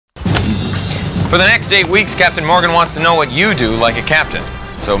For the next 8 weeks, Captain Morgan wants to know what you do like a captain.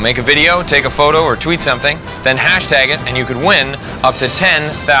 So make a video, take a photo, or tweet something, then hashtag it, and you could win up to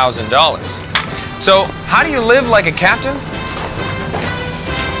 $10,000. So, how do you live like a captain?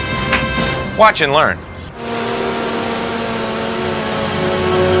 Watch and learn.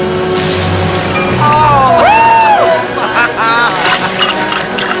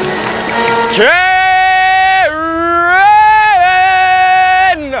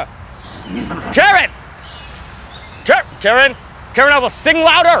 Karen! Karen, I will sing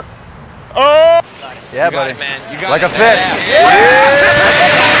louder! Oh! Yeah, You got buddy. it, man. You got Like it, a man. fish.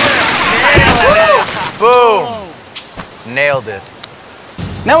 Boom! Nailed it.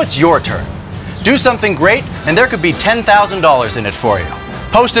 Now it's your turn. Do something great, and there could be $10,000 in it for you.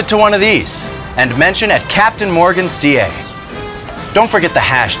 Post it to one of these, and mention at Captain Morgan CA. Don't forget the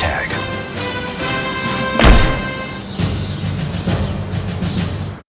hashtag.